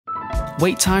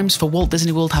Wait times for Walt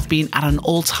Disney World have been at an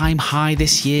all-time high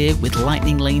this year, with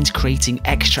lightning lanes creating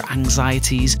extra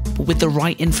anxieties, but with the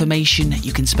right information,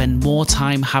 you can spend more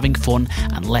time having fun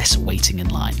and less waiting in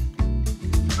line.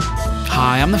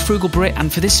 Hi, I'm the Frugal Brit,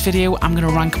 and for this video I'm going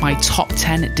to rank my top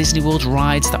 10 Disney World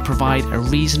rides that provide a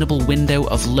reasonable window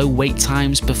of low wait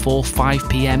times before 5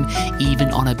 PM, even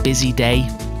on a busy day.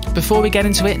 Before we get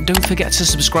into it, don't forget to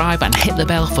subscribe and hit the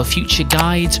bell for future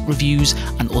guides, reviews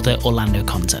and other Orlando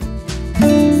content.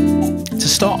 To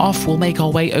start off, we'll make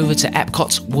our way over to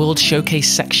Epcot's World Showcase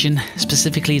section,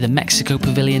 specifically the Mexico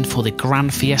Pavilion for the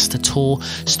Grand Fiesta Tour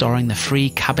starring the Three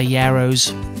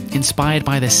Caballeros. Inspired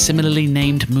by the similarly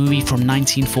named movie from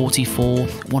 1944,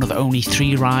 one of only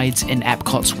 3 rides in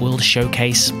Epcot's World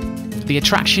Showcase. The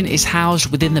attraction is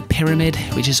housed within the pyramid,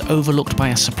 which is overlooked by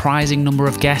a surprising number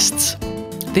of guests.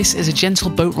 This is a gentle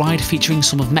boat ride featuring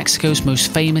some of Mexico's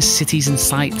most famous cities and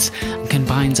sights, and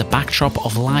combines a backdrop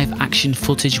of live action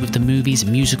footage with the movie's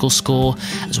musical score,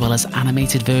 as well as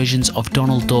animated versions of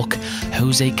Donald Duck,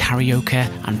 Jose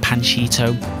Carioca and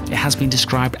Panchito. It has been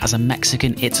described as a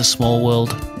Mexican It's a Small World.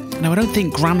 Now, I don't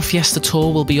think Grand Fiesta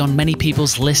Tour will be on many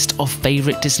people's list of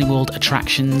favourite Disney World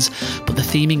attractions, but the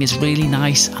theming is really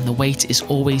nice and the wait is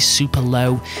always super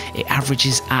low. It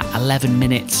averages at 11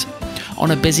 minutes. On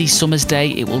a busy summer's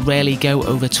day, it will rarely go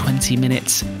over 20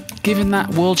 minutes. Given that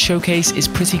World Showcase is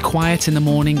pretty quiet in the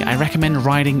morning, I recommend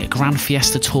riding Grand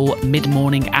Fiesta Tour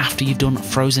mid-morning after you've done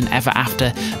Frozen Ever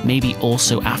After, maybe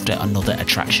also after another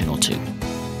attraction or two.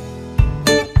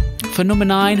 For number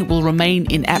 9, we'll remain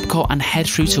in Epcot and head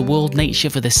through to World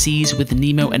Nature for the Seas with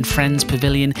Nemo and Friends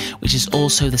Pavilion, which is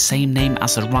also the same name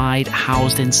as the ride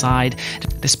housed inside.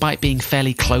 Despite being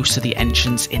fairly close to the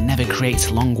entrance, it never creates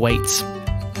long waits.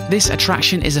 This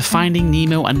attraction is a Finding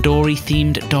Nemo and Dory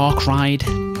themed dark ride.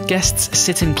 Guests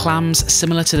sit in clams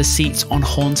similar to the seats on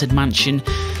Haunted Mansion.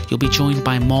 You'll be joined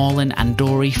by Marlin and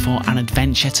Dory for an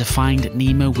adventure to find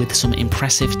Nemo with some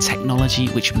impressive technology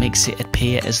which makes it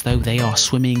appear as though they are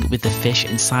swimming with the fish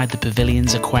inside the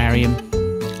pavilion's aquarium.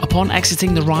 Upon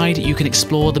exiting the ride, you can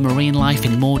explore the marine life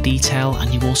in more detail,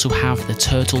 and you also have the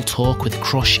Turtle Talk with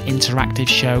Crush interactive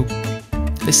show.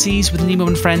 The Seas with Nemo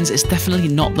and Friends is definitely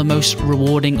not the most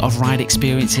rewarding of ride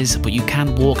experiences, but you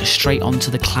can walk straight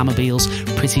onto the Clammobiles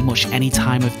pretty much any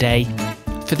time of day.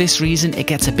 For this reason, it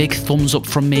gets a big thumbs up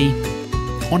from me.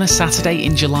 On a Saturday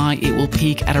in July, it will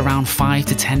peak at around 5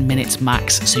 to 10 minutes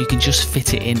max, so you can just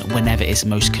fit it in whenever is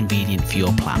most convenient for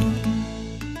your plan.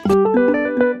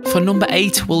 For number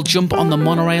 8, we'll jump on the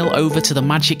monorail over to the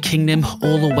Magic Kingdom,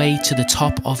 all the way to the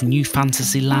top of New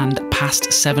Fantasyland,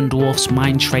 past Seven Dwarfs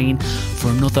Mine Train,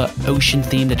 for another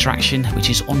ocean-themed attraction, which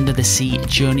is Under the Sea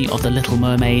Journey of the Little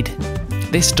Mermaid.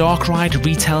 This dark ride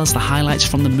retells the highlights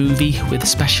from the movie with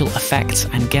special effects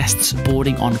and guests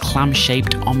boarding on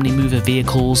clam-shaped Omnimover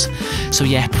vehicles, so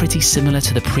yeah, pretty similar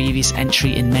to the previous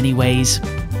entry in many ways.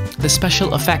 The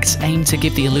special effects aim to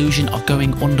give the illusion of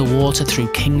going underwater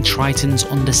through King Triton's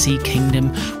undersea kingdom,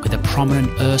 with a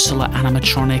prominent Ursula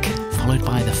animatronic, followed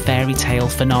by the fairy tale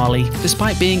finale.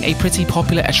 Despite being a pretty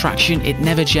popular attraction, it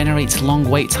never generates long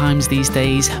wait times these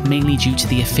days, mainly due to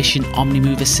the efficient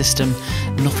Omnimover system,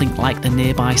 nothing like the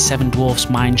nearby Seven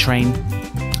Dwarfs Mine Train.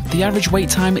 The average wait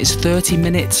time is 30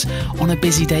 minutes. On a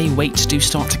busy day, waits do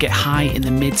start to get high in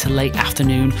the mid to late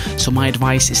afternoon, so my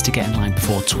advice is to get in line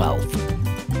before 12.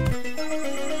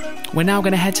 We're now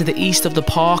going to head to the east of the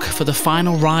park for the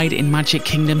final ride in Magic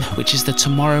Kingdom, which is the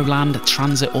Tomorrowland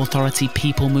Transit Authority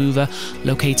People Mover,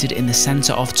 located in the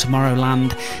centre of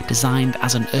Tomorrowland, designed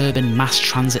as an urban mass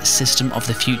transit system of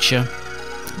the future.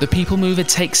 The People Mover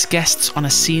takes guests on a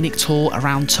scenic tour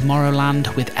around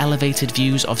Tomorrowland with elevated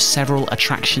views of several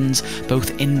attractions,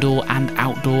 both indoor and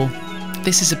outdoor.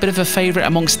 This is a bit of a favourite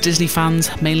amongst Disney fans,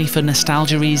 mainly for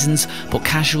nostalgia reasons, but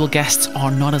casual guests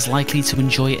are not as likely to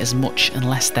enjoy it as much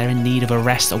unless they're in need of a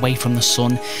rest away from the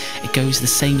sun. It goes the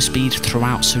same speed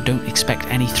throughout, so don't expect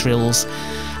any thrills.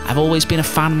 I've always been a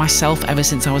fan myself ever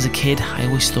since I was a kid. I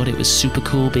always thought it was super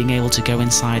cool being able to go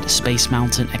inside Space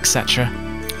Mountain, etc.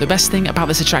 The best thing about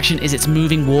this attraction is its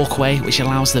moving walkway, which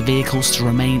allows the vehicles to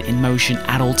remain in motion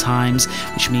at all times,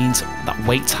 which means that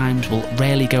wait times will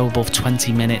rarely go above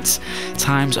 20 minutes.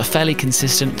 Times are fairly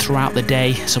consistent throughout the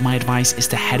day, so my advice is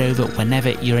to head over whenever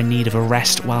you're in need of a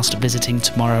rest whilst visiting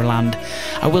Tomorrowland.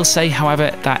 I will say, however,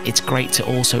 that it's great to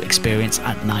also experience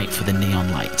at night for the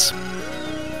neon lights.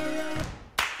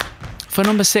 For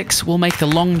number 6, we'll make the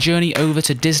long journey over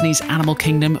to Disney's Animal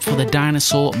Kingdom for the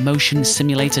Dinosaur Motion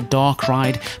Simulator Dark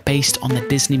Ride, based on the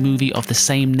Disney movie of the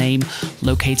same name,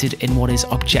 located in what is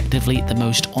objectively the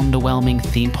most underwhelming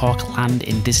theme park land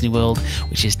in Disney World,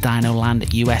 which is Dino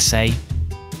Land USA.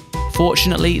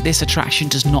 Fortunately, this attraction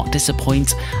does not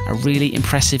disappoint. A really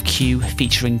impressive queue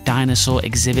featuring dinosaur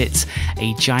exhibits,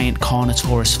 a giant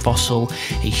Carnotaurus fossil,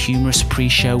 a humorous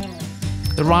pre-show.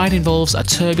 The ride involves a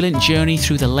turbulent journey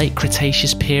through the late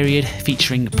Cretaceous period,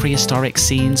 featuring prehistoric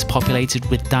scenes populated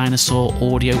with dinosaur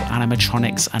audio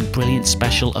animatronics and brilliant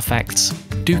special effects.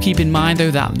 Do keep in mind though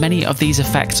that many of these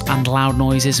effects and loud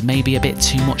noises may be a bit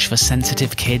too much for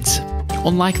sensitive kids.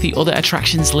 Unlike the other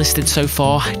attractions listed so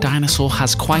far, Dinosaur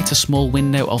has quite a small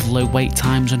window of low wait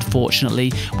times unfortunately,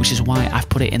 which is why I've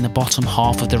put it in the bottom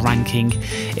half of the ranking.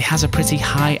 It has a pretty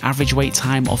high average wait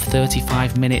time of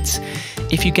 35 minutes.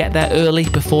 If you get there early,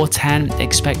 before 10,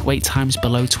 expect wait times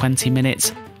below 20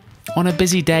 minutes. On a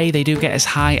busy day, they do get as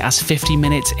high as 50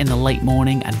 minutes in the late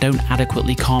morning and don't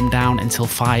adequately calm down until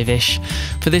 5-ish.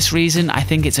 For this reason, I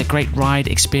think it's a great ride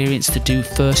experience to do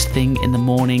first thing in the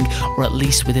morning, or at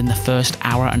least within the first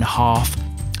hour and a half.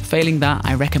 Failing that,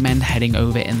 I recommend heading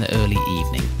over in the early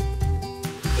evening.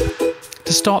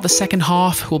 To start the second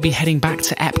half, we'll be heading back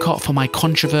to Epcot for my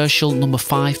controversial number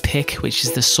 5 pick, which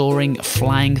is the Soaring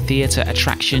Flying Theatre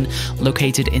attraction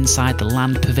located inside the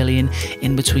Land Pavilion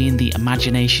in between the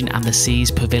Imagination and the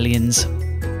Seas pavilions.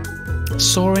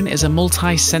 Soarin' is a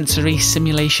multi-sensory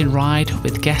simulation ride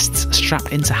with guests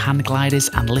strapped into hang gliders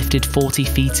and lifted 40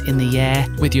 feet in the air,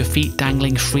 with your feet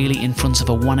dangling freely in front of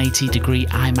a 180-degree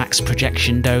IMAX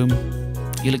projection dome.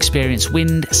 You'll experience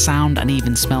wind, sound and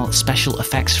even smell special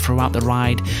effects throughout the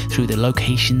ride through the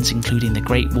locations including the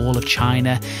Great Wall of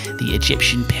China, the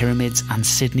Egyptian pyramids and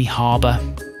Sydney Harbour.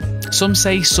 Some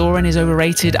say Soarin' is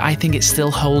overrated. I think it still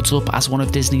holds up as one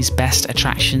of Disney's best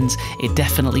attractions. It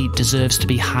definitely deserves to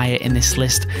be higher in this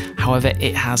list. However,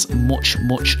 it has much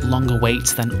longer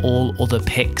waits than all other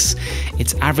picks.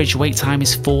 Its average wait time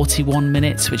is 41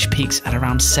 minutes, which peaks at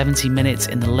around 70 minutes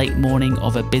in the late morning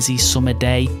of a busy summer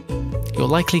day. You're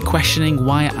likely questioning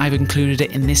why I've included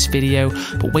it in this video,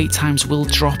 but wait times will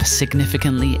drop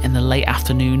significantly in the late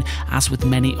afternoon, as with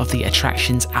many of the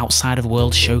attractions outside of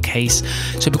World Showcase.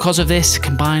 So because of this,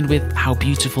 combined with how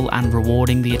beautiful and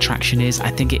rewarding the attraction is,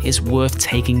 I think it is worth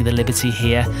taking the liberty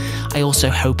here. I also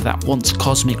hope that once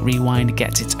Cosmic Rewind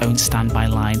gets its own standby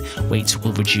line, waits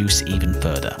will reduce even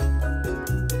further.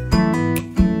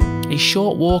 A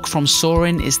short walk from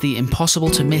Soarin' is the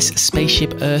impossible-to-miss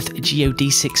Spaceship Earth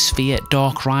Geodesic Sphere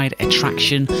Dark Ride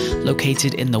attraction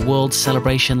located in the World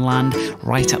Celebration Land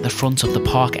right at the front of the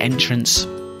park entrance.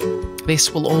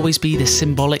 This will always be the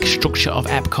symbolic structure of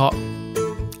Epcot.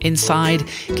 Inside,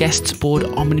 guests board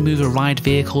Omnimover ride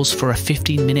vehicles for a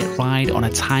 15-minute ride on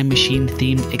a time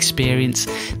machine-themed experience,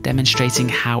 demonstrating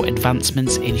how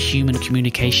advancements in human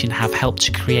communication have helped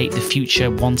to create the future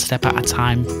one step at a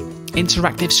time.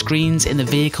 Interactive screens in the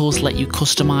vehicles let you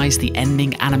customize the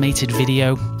ending animated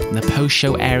video, and the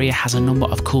post-show area has a number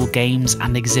of cool games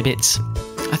and exhibits.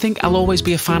 I think I'll always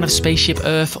be a fan of Spaceship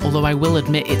Earth, although I will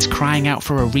admit it's crying out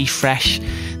for a refresh.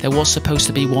 There was supposed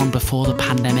to be one before the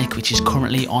pandemic, which is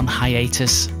currently on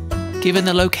hiatus. Given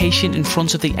the location in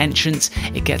front of the entrance,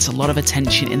 it gets a lot of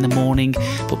attention in the morning,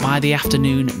 but by the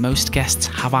afternoon, most guests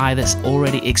have either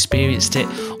already experienced it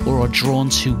or are drawn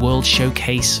to World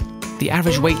Showcase. The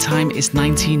average wait time is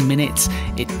 19 minutes,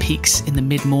 it peaks in the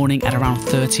mid-morning at around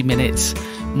 30 minutes.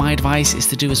 My advice is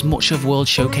to do as much of World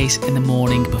Showcase in the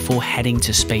morning before heading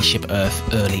to Spaceship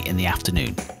Earth early in the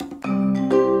afternoon.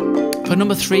 For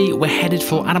number 3, we're headed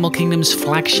for Animal Kingdom's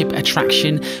flagship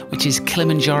attraction, which is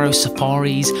Kilimanjaro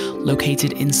Safaris,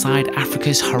 located inside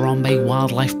Africa's Harambe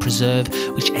Wildlife Preserve,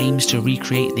 which aims to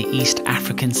recreate the East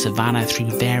African savanna through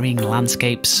varying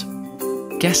landscapes.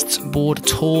 Guests board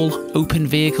tall, open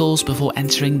vehicles before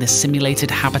entering the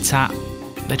simulated habitat.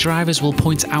 The drivers will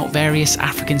point out various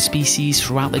African species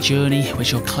throughout the journey,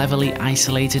 which are cleverly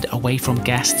isolated away from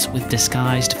guests with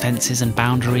disguised fences and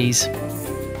boundaries.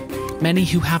 Many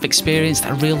who have experienced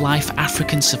a real-life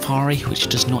African safari, which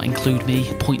does not include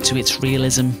me, point to its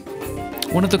realism.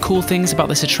 One of the cool things about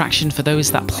this attraction for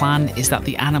those that plan is that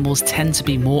the animals tend to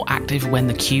be more active when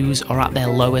the queues are at their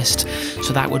lowest,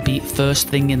 so that would be first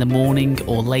thing in the morning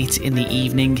or late in the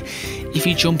evening. If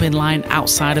you jump in line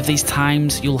outside of these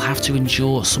times, you'll have to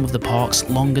endure some of the park's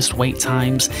longest wait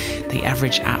times. They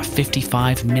average at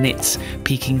 55 minutes,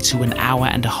 peaking to an hour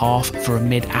and a half for a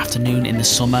mid-afternoon in the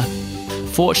summer.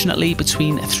 Fortunately,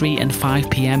 between 3 and 5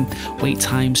 PM, wait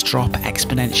times drop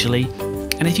exponentially.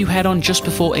 And if you head on just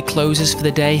before it closes for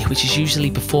the day, which is usually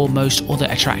before most other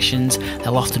attractions,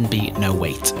 there'll often be no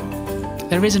wait.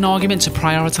 There is an argument to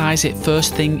prioritise it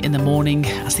first thing in the morning,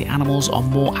 as the animals are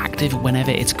more active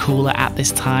whenever it's cooler at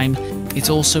this time. It's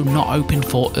also not open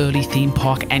for early theme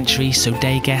park entry, so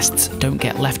day guests don't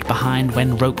get left behind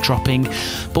when rope dropping.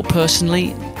 But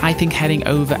personally, I think heading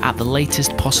over at the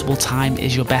latest possible time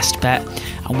is your best bet,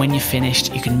 and when you're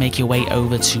finished, you can make your way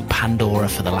over to Pandora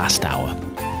for the last hour.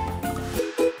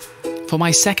 For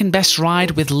my second best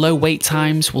ride with low wait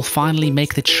times, we'll finally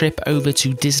make the trip over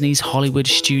to Disney's Hollywood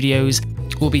Studios.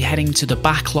 We'll be heading to the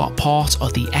backlot part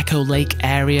of the Echo Lake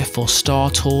area for Star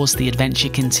Tours The Adventure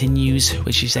Continues,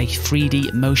 which is a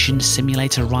 3D motion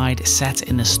simulator ride set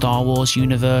in the Star Wars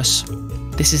universe.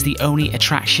 This is the only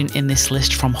attraction in this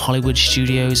list from Hollywood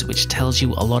Studios, which tells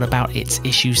you a lot about its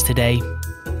issues today.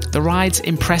 The ride's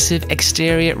impressive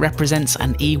exterior represents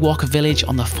an Ewok village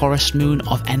on the forest moon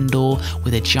of Endor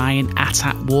with a giant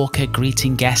AT-AT walker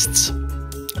greeting guests.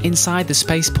 Inside the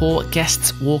spaceport,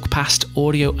 guests walk past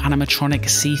audio animatronic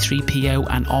C-3PO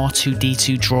and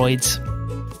R2-D2 droids.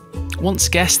 Once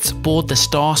guests board the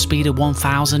Star Speeder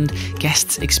 1000,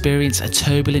 guests experience a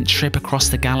turbulent trip across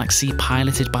the galaxy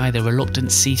piloted by the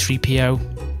reluctant C-3PO.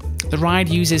 The ride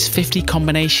uses 50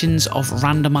 combinations of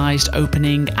randomized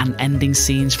opening and ending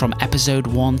scenes from episode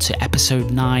 1 to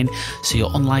episode 9, so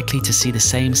you're unlikely to see the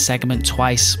same segment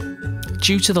twice.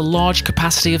 Due to the large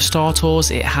capacity of Star Tours,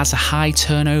 it has a high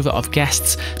turnover of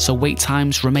guests, so wait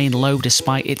times remain low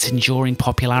despite its enduring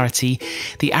popularity.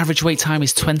 The average wait time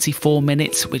is 24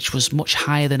 minutes, which was much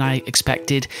higher than I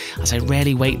expected, as I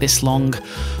rarely wait this long,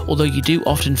 although you do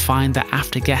often find that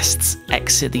after guests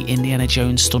exit the Indiana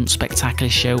Jones Stunt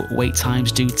Spectacular show, wait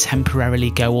times do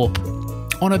temporarily go up.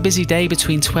 On a busy day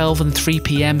between 12 and 3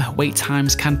 PM, wait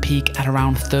times can peak at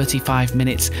around 35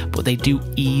 minutes, but they do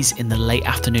ease in the late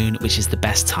afternoon, which is the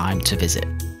best time to visit.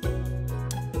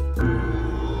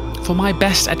 For my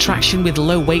best attraction with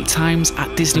low wait times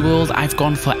at Disney World, I've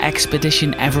gone for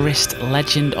Expedition Everest,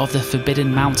 Legend of the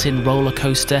Forbidden Mountain roller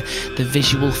coaster, the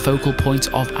visual focal point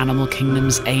of Animal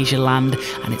Kingdom's Asia Land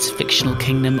and its fictional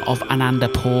kingdom of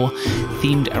Anandapur,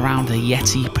 themed around the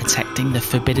Yeti protecting the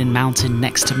Forbidden Mountain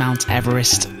next to Mount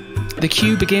Everest. The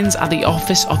queue begins at the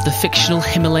office of the fictional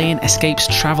Himalayan Escapes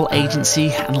travel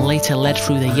agency and later led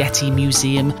through the Yeti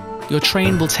Museum. Your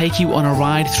train will take you on a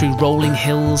ride through rolling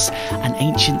hills, an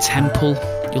ancient temple.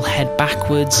 You'll head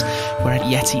backwards where a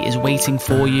Yeti is waiting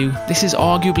for you. This is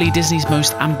arguably Disney's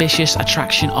most ambitious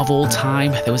attraction of all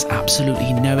time. There was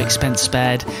absolutely no expense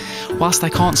spared. Whilst I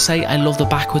can't say I love the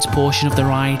backwards portion of the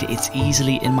ride, it's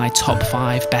easily in my top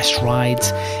 5 best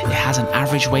rides. It has an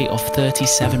average wait of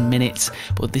 37 minutes,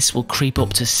 but this will creep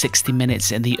up to 60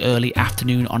 minutes in the early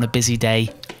afternoon on a busy day.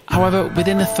 However,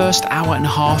 within the first hour and a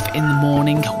half in the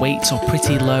morning, waits are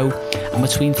pretty low, and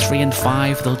between 3 and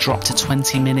 5 they'll drop to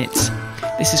 20 minutes.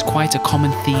 This is quite a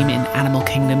common theme in Animal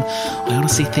Kingdom. I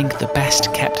honestly think the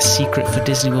best kept secret for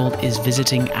Disney World is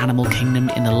visiting Animal Kingdom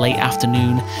in the late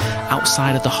afternoon.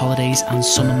 Outside of the holidays and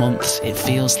summer months, it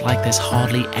feels like there's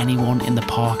hardly anyone in the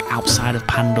park outside of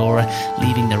Pandora,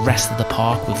 leaving the rest of the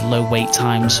park with low wait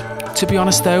times. To be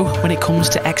honest though, when it comes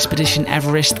to Expedition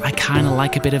Everest, I kinda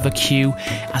like a bit of a queue,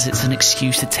 as it's an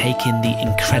excuse to take in the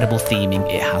incredible theming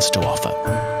it has to offer.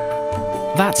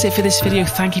 That's it for this video.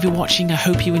 Thank you for watching. I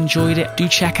hope you enjoyed it. Do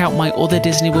check out my other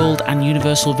Disney World and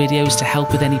Universal videos to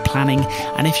help with any planning.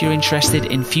 And if you're interested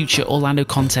in future Orlando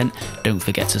content, don't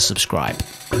forget to subscribe.